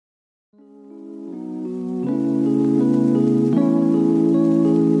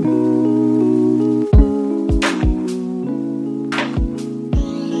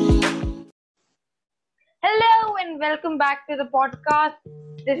back to the podcast.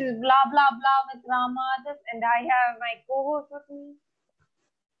 This is blah blah blah with Ramadis, and I have my co-host with me.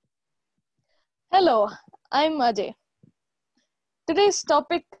 Hello, I'm Ajay. Today's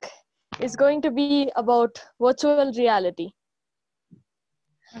topic is going to be about virtual reality.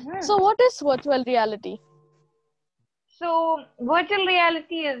 So, what is virtual reality? So, virtual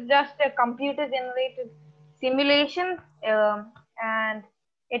reality is just a computer-generated simulation, and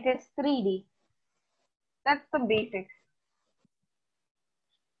it is 3D. That's the basics.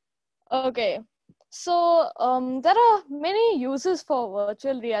 Okay, so there are many uses for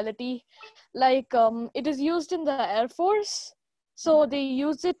virtual reality. Like it is used in the Air Force. So they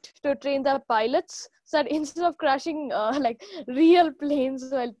use it to train the pilots so that instead of crashing like real planes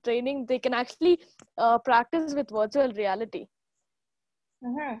while training, they can actually practice with virtual reality.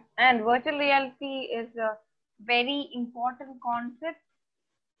 And virtual reality is a very important concept.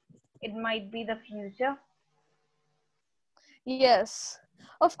 It might be the future. Yes,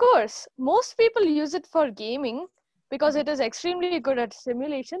 of course. Most people use it for gaming because it is extremely good at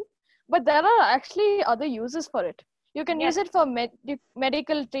simulation, but there are actually other uses for it. You can use Yes. it for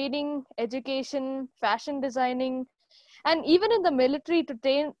medical training, education, fashion designing, and even in the military to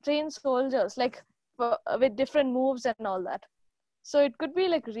train soldiers like with different moves and all that. So it could be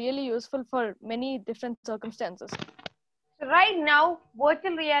like really useful for many different circumstances. So right now,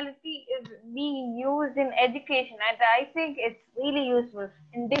 virtual reality is being used in education, and I think it's really useful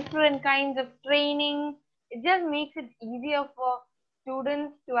in different kinds of training. It just makes it easier for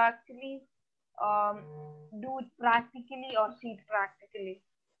students to actually um, do it practically or see it practically.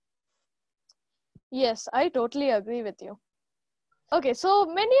 Yes, I totally agree with you. Okay, so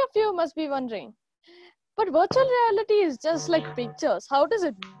many of you must be wondering, but virtual reality is just like pictures. How does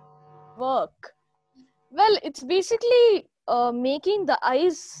it work? Well, it's basically making the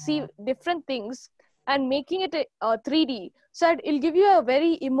eyes see different things and making it a 3D. So that it'll give you a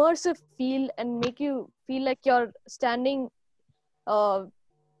very immersive feel and make you feel like you're standing uh,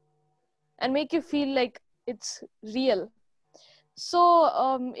 and make you feel like it's real.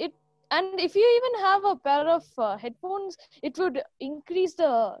 So it and if you even have a pair of headphones, it would increase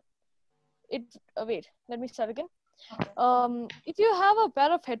the it. Wait, let me start again. If you have a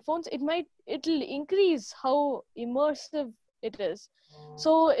pair of headphones, it'll increase how immersive it is,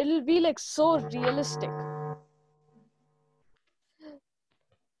 so it'll be like so realistic.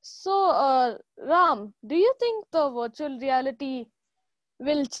 So Ram, do you think the virtual reality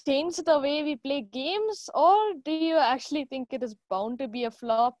will change the way we play games, or do you actually think it is bound to be a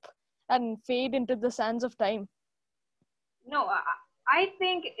flop and fade into the sands of time? No, I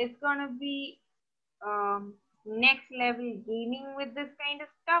think it's gonna be next level gaming with this kind of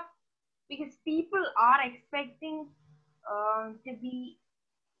stuff because people are expecting to be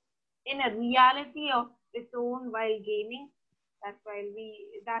in a reality of its own while gaming. That's why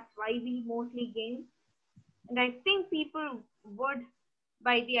we mostly game. And I think people would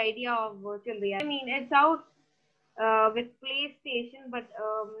buy the idea of virtual reality. I mean, it's out with PlayStation, but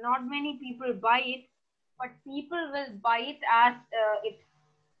not many people buy it. But people will buy it as it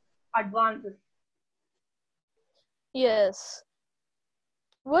advances. Yes,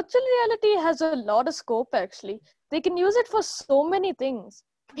 virtual reality has a lot of scope actually. They can use it for so many things.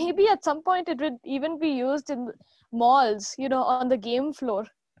 Maybe at some point it would even be used in malls, on the game floor.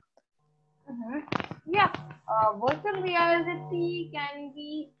 Yeah, virtual reality can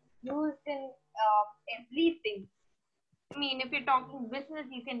be used in everything. I mean, if you're talking business,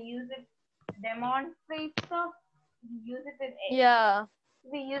 you can use it to demonstrate stuff. You use it in Yeah,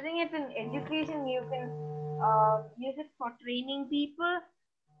 if you're using it in education, you can use it for training people.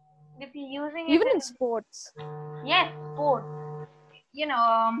 If you're using it even in in sports. yes, sports,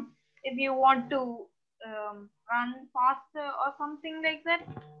 if you want to run faster or something like that,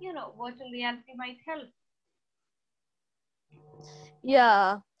 virtual reality might help.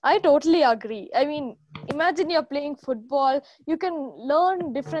 Yeah, I totally agree. I mean, imagine you're playing football. You can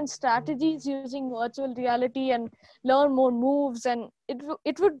learn different strategies using virtual reality and learn more moves, and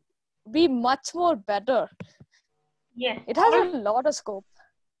it would be much more better. Yes. It has a lot of scope.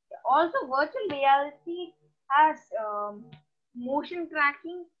 Also, virtual reality has motion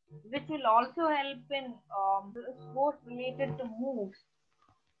tracking, which will also help in sports related to moves.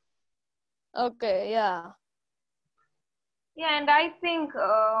 Okay, yeah. Yeah, and I think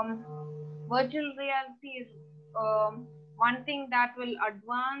virtual reality is one thing that will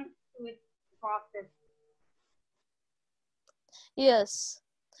advance to its process. Yes.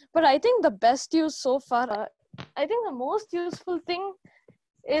 But I think the best use so far, I think the most useful thing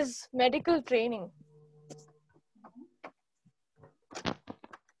is medical training.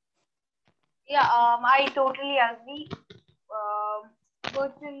 Yeah, I totally agree.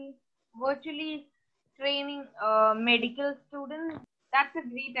 virtually training medical students. That's a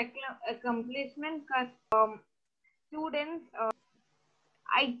great accomplishment because students,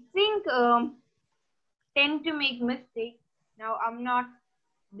 I think, tend to make mistakes. Now, I'm not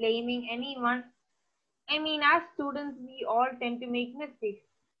blaming anyone. I mean, as students, we all tend to make mistakes.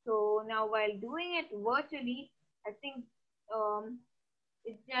 So now, while doing it virtually, I think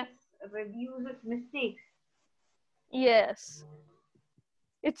it just reduces mistakes. Yes.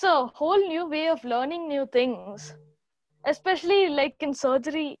 It's a whole new way of learning new things. Especially like in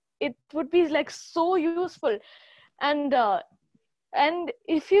surgery, it would be like so useful. And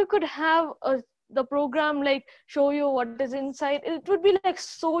if you could have the program like show you what is inside, it would be like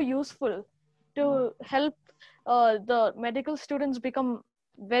so useful to help the medical students become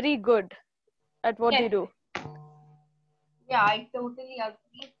very good at what they Yes, do. yeah, I totally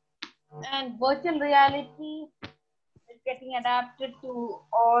agree. And virtual reality is getting adapted to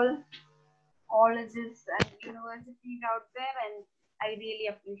all colleges and universities out there, and I really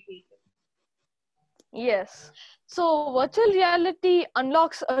appreciate it. Yes. So virtual reality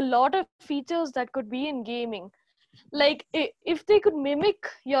unlocks a lot of features that could be in gaming. Like if they could mimic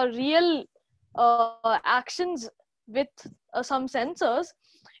your real actions with some sensors,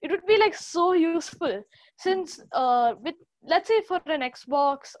 it would be like so useful. Since with, let's say, for an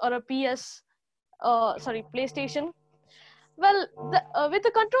Xbox or a PlayStation, well, with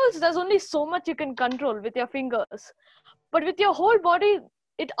the controls, there's only so much you can control with your fingers. But with your whole body,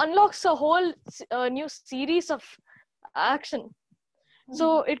 it unlocks a whole new series of action.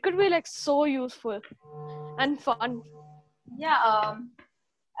 So it could be like so useful and fun. Yeah,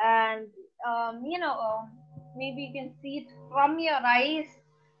 and maybe you can see it from your eyes,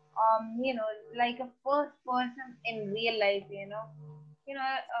 like a first person in real life. You know,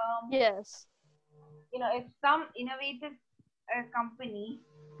 Yes. if some innovative company,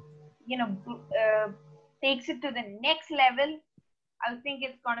 takes it to the next level, I think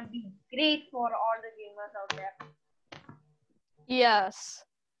it's gonna be great for all the gamers out there. Yes.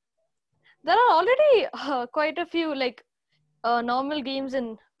 There are already quite a few like normal games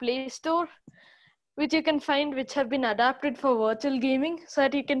in Play Store, which you can find, which have been adapted for virtual gaming, so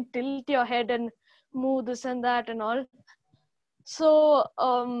that you can tilt your head and move this and that and all. So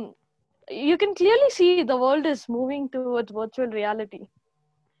you can clearly see the world is moving towards virtual reality.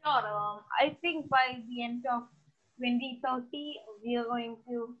 Sure. I think by the end of 2030, we are going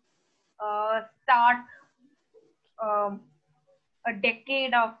to start um, a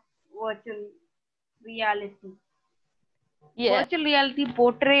decade of virtual reality. Yeah. Virtual reality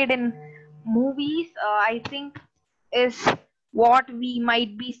portrayed in movies, I think, is what we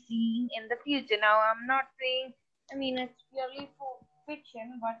might be seeing in the future. Now, I'm not saying, I mean, it's purely for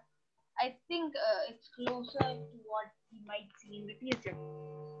fiction, but I think it's closer to what we might see in the future.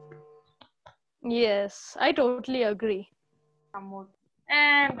 Yes, I totally agree. Somewhat.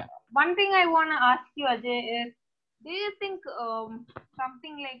 And one thing I want to ask you, Ajay, is do you think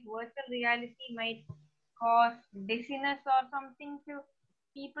something like virtual reality might cause dizziness or something to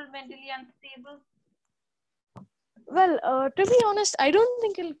people mentally unstable? Well, to be honest, I don't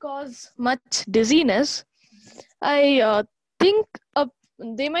think it'll cause much dizziness. I think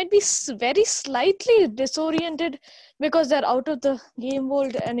they might be very slightly disoriented because they're out of the game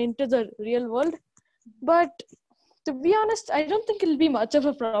world and into the real world. But to be honest, I don't think it'll be much of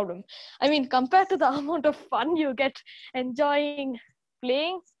a problem. I mean, compared to the amount of fun you get enjoying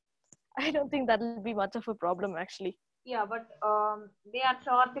playing, I don't think that'll be much of a problem actually. Yeah, but they are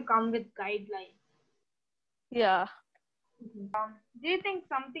sure to come with guidelines. Yeah. Do you think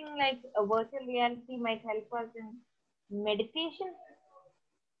something like a virtual reality might help us in meditation?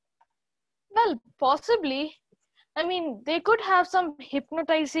 Well, possibly. I mean, they could have some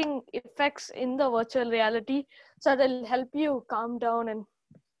hypnotizing effects in the virtual reality, so that'll help you calm down and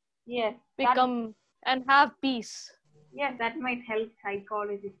Yes, become and have peace. that might help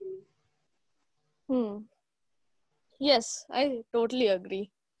psychologically. Hmm. Yes, I totally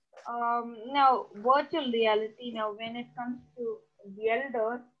agree. Now, virtual reality, now when it comes to the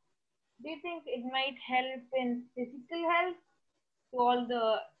elders, do you think it might help in physical health to all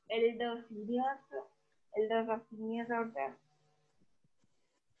the elders or seniors out there?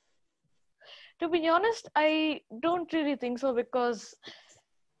 To be honest, I don't really think so because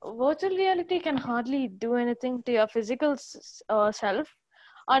virtual reality can hardly do anything to your physical self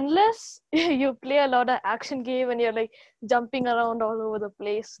unless you play a lot of action game and you're like jumping around all over the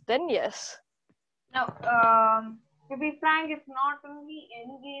place. Then yes. Now, to be frank, it's not only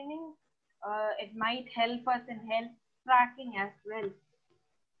in gaming, it might help us in health tracking as well.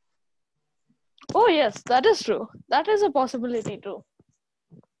 Oh yes, that is true. That is a possibility too.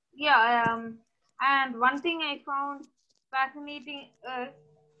 Yeah, and one thing I found fascinating is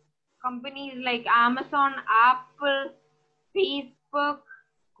companies like Amazon, Apple, Facebook,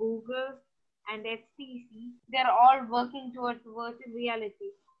 Google, and HTC, they're all working towards virtual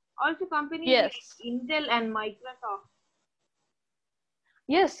reality. Also, companies like Yes. Intel and Microsoft.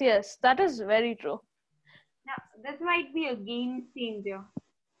 Yes, that is very true. Now, this might be a game changer.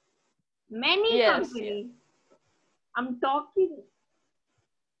 Many Yes. companies, I'm talking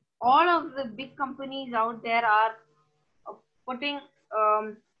all of the big companies out there are uh, putting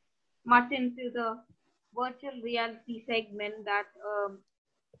um, much into the virtual reality segment that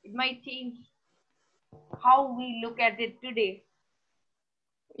it might change how we look at it today.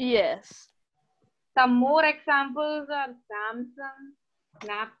 Yes. Some more examples are Samsung,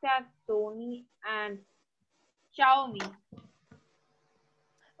 Snapchat, Sony, and Xiaomi.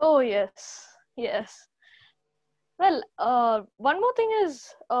 Oh yes. Well, one more thing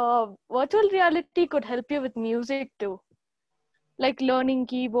is virtual reality could help you with music too, like learning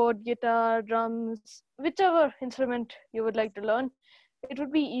keyboard, guitar, drums, whichever instrument you would like to learn. It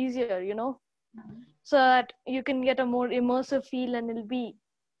would be easier, so that you can get a more immersive feel and it'll be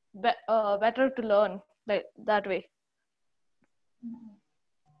better to learn like that way.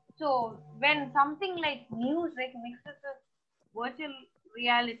 So when something like music mixes with virtual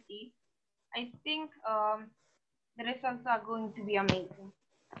reality, I think the results are going to be amazing.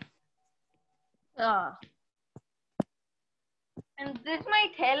 Ah, And this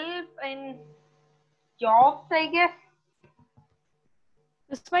might help in jobs, I guess.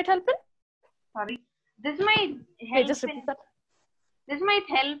 this might help in. Sorry. This might Hey, help just repeat in that. this might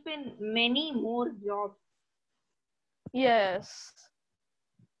help in many more jobs. Yes.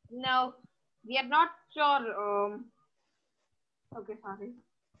 Now we are not sure. Okay, sorry.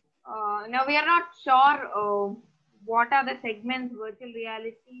 Now we are not sure what are the segments virtual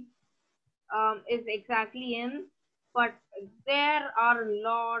reality is exactly in, but there are a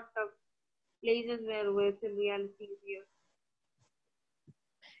lot of places where virtual reality is used.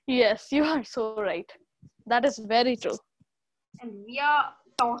 Yes, you are so right. That is very true. And we are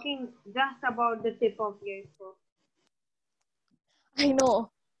talking just about the tip of the iceberg. I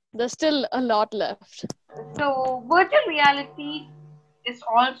know. There's still a lot left. So, virtual reality is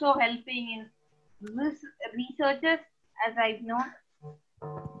also helping in researchers, as I've known,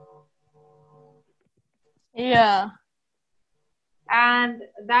 Yeah. and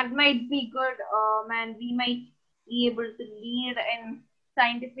that might be good, and we might be able to lead in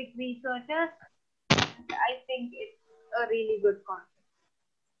scientific researchers. I think it's a really good concept.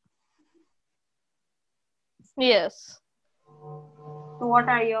 Yes. So, what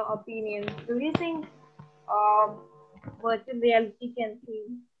are your opinions? Do you think uh, virtual reality can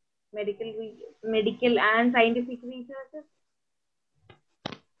change medical and scientific researchers?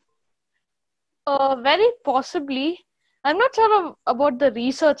 Very possibly. I'm not sure about the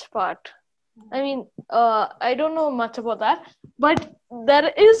research part. I mean, I don't know much about that, but there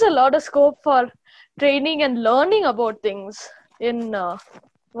is a lot of scope for training and learning about things in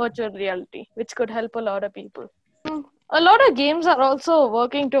virtual reality, which could help a lot of people. A lot of games are also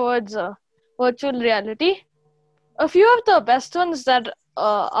working towards virtual reality. A few of the best ones that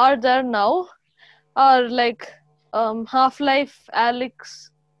are there now are like Half-Life, Alex.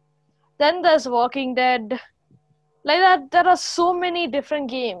 Then there's Walking Dead. Like that, there are so many different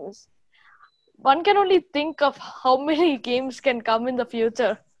games. One can only think of how many games can come in the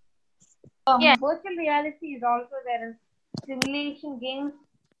future. Yeah, virtual reality is also there in simulation games.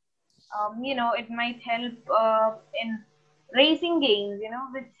 It might help in racing games,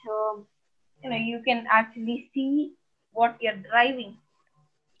 which you can actually see what you're driving.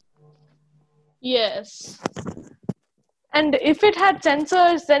 Yes. And if it had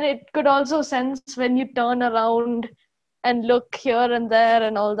sensors, then it could also sense when you turn around and look here and there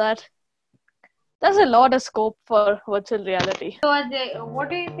and all that. There's a lot of scope for virtual reality. So, Ajay, what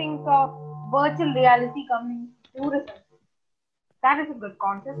do you think of virtual reality coming to tourism? That is a good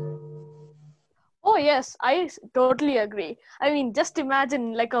concept. Oh, yes, totally agree. I mean, just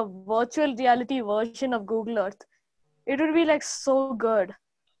imagine like a virtual reality version of Google Earth. It would be like so good.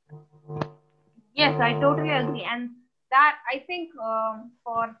 Yes, I totally agree, and that I think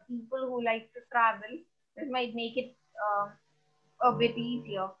for people who like to travel, this might make it a bit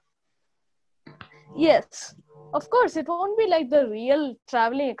easier. Yes, of course, it won't be like the real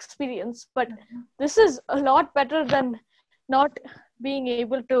traveling experience, but this is a lot better than not being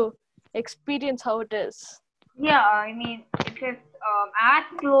able to experience how it is. Yeah, I mean, it is as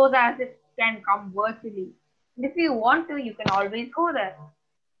close as it can come virtually. And if you want to, you can always go there.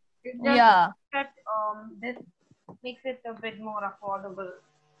 It just Yeah. that this makes it a bit more affordable.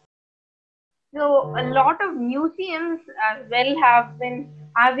 So a lot of museums as well have been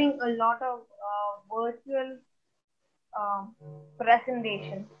having a lot of virtual um,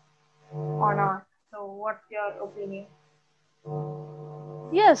 presentations on art. So what's your opinion?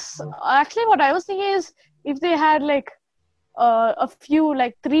 Yes. Actually, what I was thinking is if they had like a few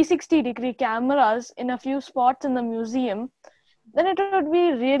like 360-degree cameras in a few spots in the museum, then it would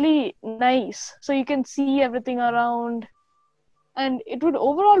be really nice. So you can see everything around, and it would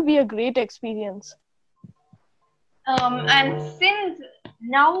overall be a great experience. And since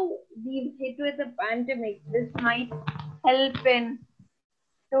now we've hit with the pandemic, this might help in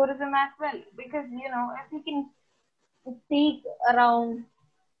tourism as well because if we can take around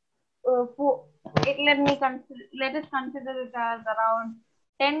let us consider it as around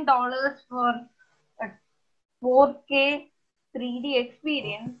 $10 for a 4K 3D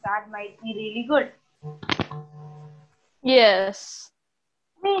experience. That might be really good. Yes.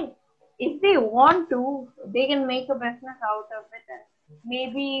 I mean, if they want to, they can make a business out of it and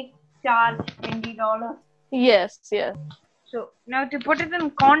maybe charge $20. Yes. Yes. So now to put it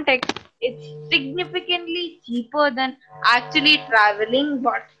in context, it's significantly cheaper than actually traveling,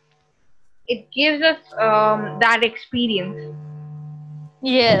 but it gives us that experience.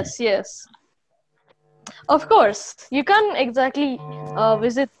 Yes. Yes. Of course, you can't exactly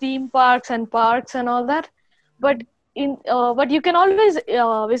visit theme parks and all that, but but you can always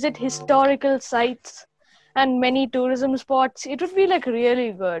visit historical sites and many tourism spots. It would be like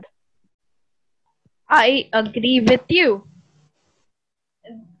really good. I agree with you.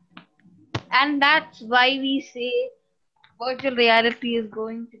 And that's why we say virtual reality is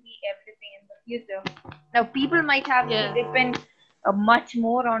going to be everything in the future. Now, people might have to Yeah. depend much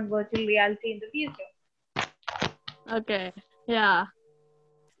more on virtual reality in the future. Okay. Yeah.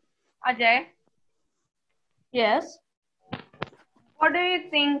 Ajay, Yes. what do you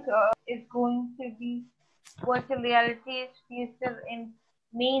think is going to be virtual reality's future in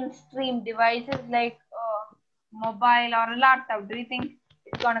mainstream devices like mobile or a laptop? Do you think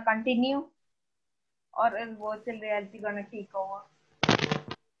it's going to continue or is virtual reality going to take over?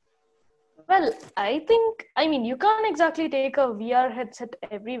 Well, I mean, you can't exactly take a VR headset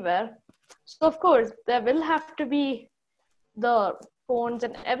everywhere. So, of course, there will have to be the phones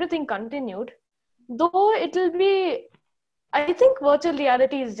and everything continued. Though it'll be, I think virtual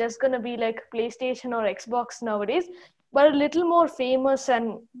reality is just going to be like PlayStation or Xbox nowadays, but a little more famous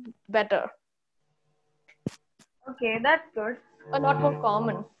and better. Okay, that's good. A lot more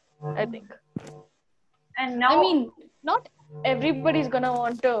common, I think. And I now, mean, not everybody's going to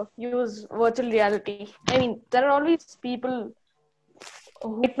want to use virtual reality. I mean, there are always people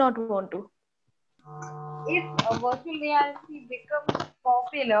who might not want to. if virtual reality becomes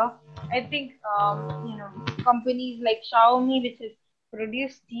popular, I think companies like Xiaomi, which has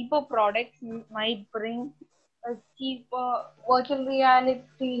produced cheaper products, might bring a cheaper virtual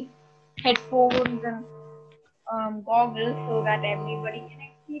reality headphones and goggles so that everybody can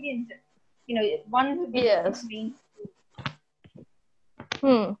experience it. Once it becomes Yes. mainstream.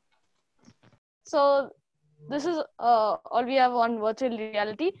 Hmm. So this is all we have on virtual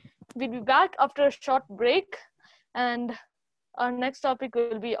reality. We'll be back after a short break, and our next topic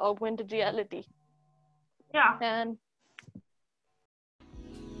will be augmented reality. Yeah. And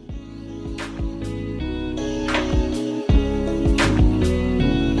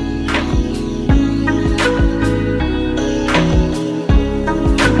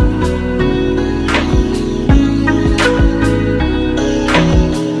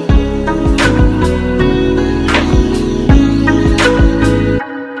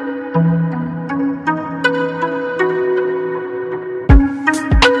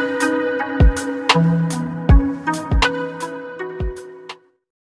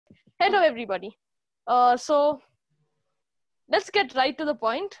hello, everybody. So let's get right to the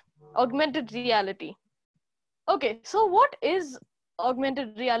point. Augmented reality. Okay, so what is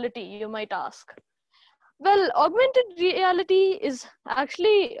augmented reality, you might ask? Well, augmented reality is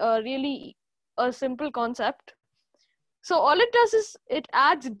actually really a simple concept. So all it does is it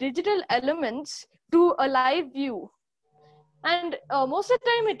adds digital elements to a live view. And most of the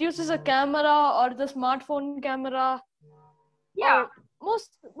time it uses a camera or the smartphone camera, Yeah. or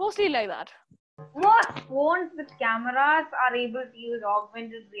mostly like that. Most phones with cameras are able to use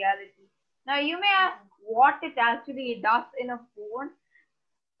augmented reality. Now, you may ask what it actually does in a phone.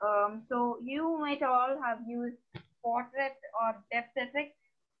 So, you might all have used portrait or depth effect,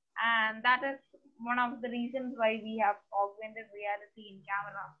 and that is one of the reasons why we have augmented reality in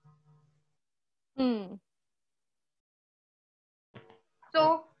camera. Hmm.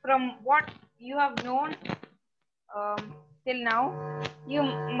 So, from what you have known till now, you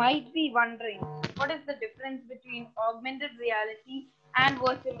might be wondering what is the difference between augmented reality and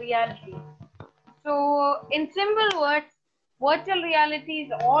virtual reality. So, in simple words, virtual reality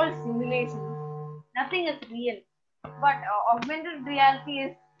is all simulation. Nothing is real. But augmented reality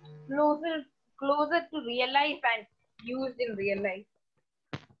is closer closer to real life and used in real life.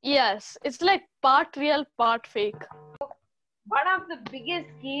 Yes, it's like part real, part fake. One of the biggest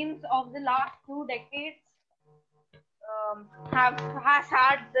games of the last 2 decades has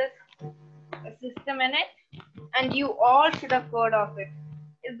had this system in it, and you all should have heard of it.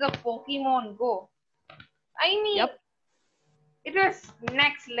 It's the Pokemon Go. I mean, Yep. it was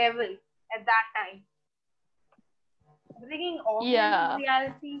next level at that time. Bringing augmented Yeah.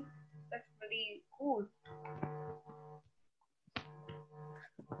 reality, that's pretty cool.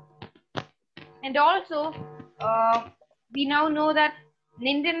 And also, we now know that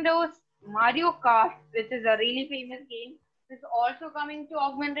Nintendo's Mario Kart, which is a really famous game, is also coming to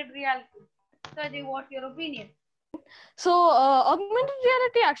augmented reality. Sajay, what's your opinion? So augmented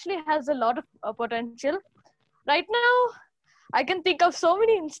reality actually has a lot of potential. Right now, I can think of so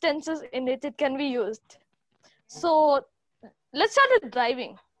many instances in which it can be used. So let's start with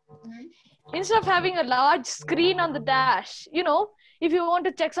driving. Instead of having a large screen on the dash, if you want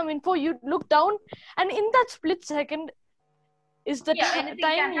to check some info, you look down, and in that split second is the Anything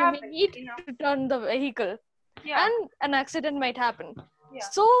time can you may happen, need to turn the vehicle, Yeah. and an accident might happen. Yeah.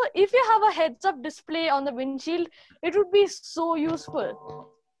 So if you have a heads-up display on the windshield, it would be so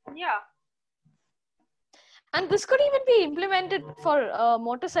useful. Yeah. And this could even be implemented for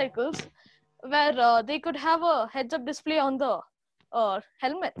motorcycles, where they could have a heads-up display on the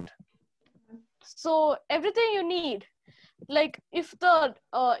helmet. So everything you need, like if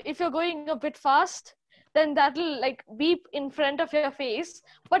you're going a bit fast, then that'll like beep in front of your face,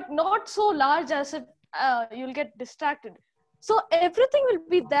 but not so large as it you'll get distracted. So everything will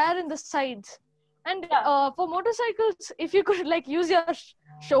be there in the sides. And for motorcycles, if you could like use your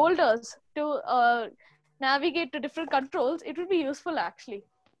shoulders to navigate to different controls, it would be useful actually.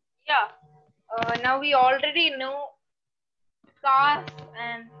 Yeah. Now we already know cars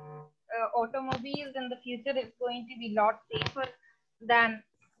and automobiles in the future is going to be a lot safer than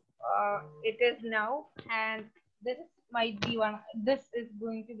it is now, and this is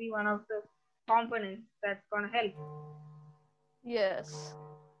going to be one of the components that's going to help. Yes.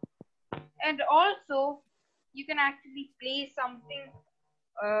 And also, you can actually play something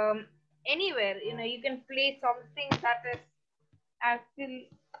anywhere. You can play something that is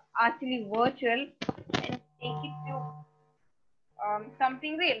actually virtual and take it to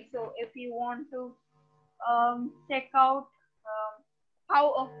something real. So if you want to check out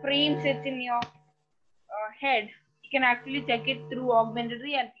how a frame sits in your head, you can actually check it through augmented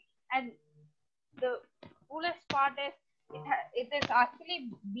reality. And the coolest part is it is actually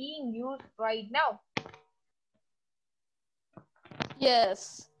being used right now.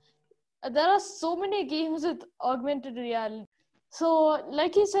 Yes. There are so many games with augmented reality. So,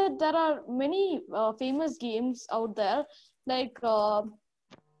 like you said, there are many famous games out there, like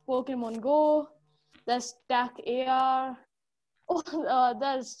Pokemon Go, there's Stack AR,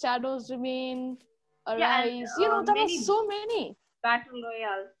 there's Shadows Remain, Yeah, and Arise. There are many so many. battle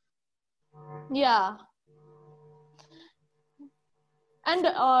royale. Yeah. And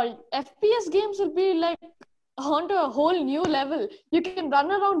FPS games will be like onto a whole new level. You can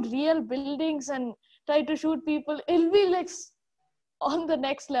run around real buildings and try to shoot people. It'll be like on the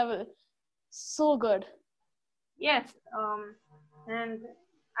next level. So good. Yes, and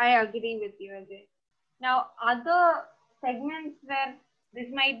I agree with you, Ajay. Now, other segments where this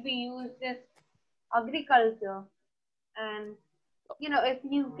might be used is agriculture, and if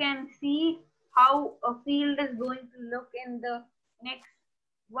you can see how a field is going to look in the next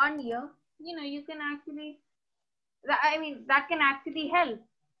 1 year, you can actually, that can actually help.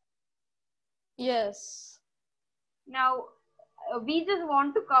 Yes. Now, we just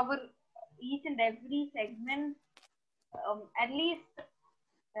want to cover each and every segment, at least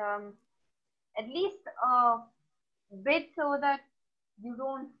a bit, so that you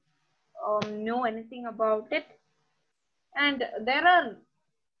don't know anything about it. And there are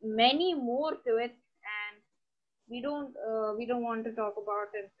many more to it, and we don't want to talk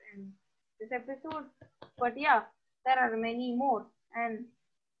about it in this episode. But yeah, there are many more, and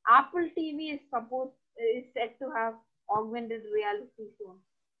Apple TV is set to have augmented reality soon.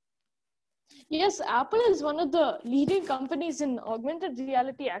 Yes, Apple is one of the leading companies in augmented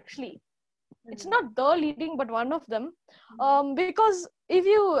reality, actually. It's not the leading, but one of them. Because if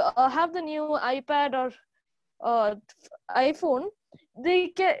you have the new iPad or iPhone,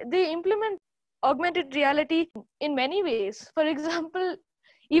 they implement augmented reality in many ways. For example,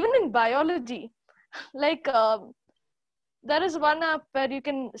 even in biology, like there is one app where you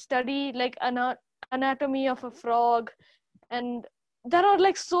can study like anatomy of a frog, and there are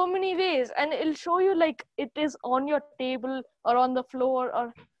like so many ways, and it'll show you like it is on your table or on the floor,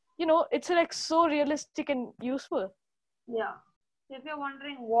 or it's like so realistic and useful. Yeah. So if you're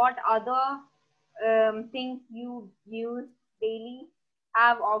wondering what other things you use daily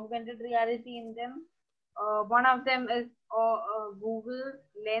have augmented reality in them, one of them is Google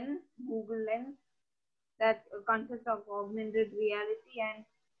Lens that consists of augmented reality, and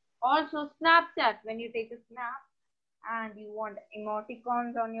also Snapchat when you take a snap and you want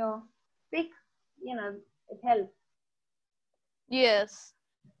emoticons on your pic, it helps. Yes,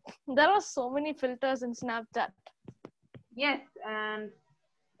 there are so many filters in Snapchat. Yes, and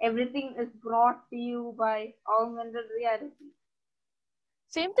everything is brought to you by augmented reality.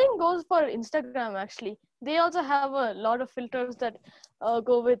 Same thing goes for Instagram. Actually, they also have a lot of filters that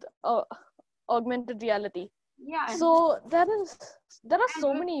go with augmented reality. Yeah, So there are and so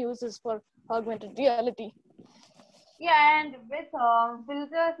with, many uses for augmented reality.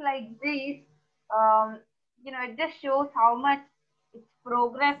 filters like these, it just shows how much it's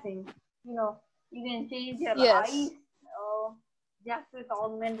progressing. You know, you can change your eyes Yes, just with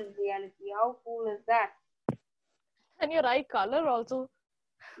augmented reality. How cool is that? and your eye color also.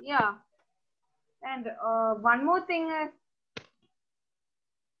 Yeah, and one more thing is,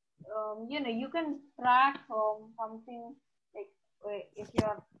 you can track something like if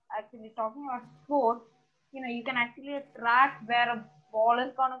you're actually talking about sports, you can actually track where a ball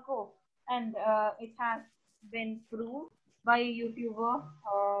is gonna go, and it has been proved by a YouTuber,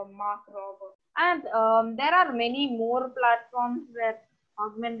 Mark Roberts. And there are many more platforms where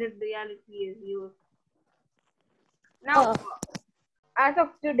augmented reality is used. Now, Uh, as of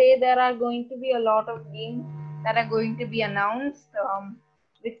today, there are going to be a lot of games that are going to be announced,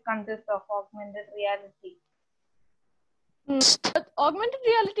 which consist of augmented reality. but augmented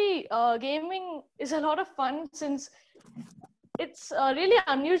reality gaming is a lot of fun, since it's really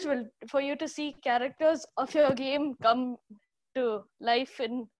unusual for you to see characters of your game come to life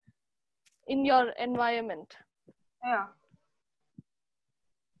in your environment. Yeah,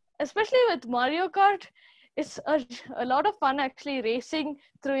 Especially with Mario Kart, it's a lot of fun actually racing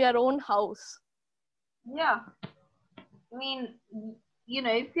through your own house. yeah. I mean,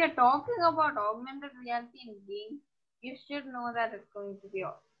 if you're talking about augmented reality in games, you should know that it's going to be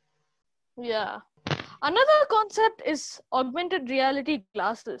awesome. Yeah. Another concept is augmented reality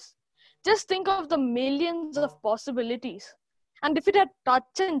glasses. Just think of the millions of possibilities. And if it had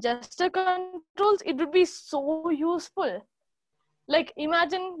touch and gesture controls, it would be so useful. Like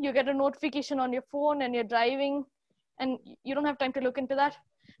imagine you get a notification on your phone and you're driving and you don't have time to look into that.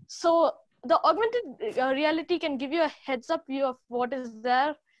 So the augmented reality can give you a heads up view of what is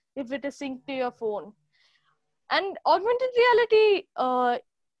there if it is synced to your phone. And augmented reality,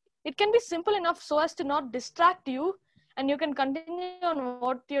 it can be simple enough so as to not distract you, and you can continue on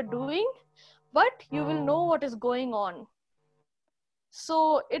what you're doing, but you will know what is going on.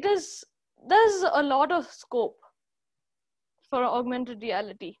 So there's a lot of scope for augmented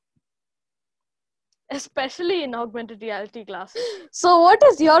reality, especially in augmented reality classes. So what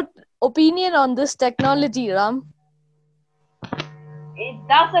is your opinion on this technology, Ram? It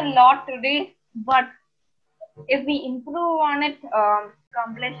does a lot today, but if we improve on it,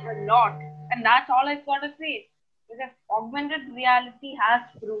 accomplish a lot. And that's all I've got to say. Because augmented reality has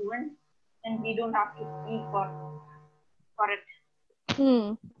proven, and we don't have to speak for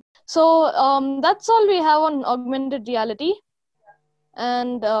it. So that's all we have on augmented reality,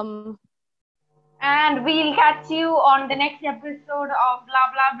 and And we'll catch you on the next episode of Blah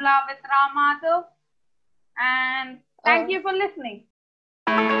Blah Blah with Ram Madhav. And thank you for listening.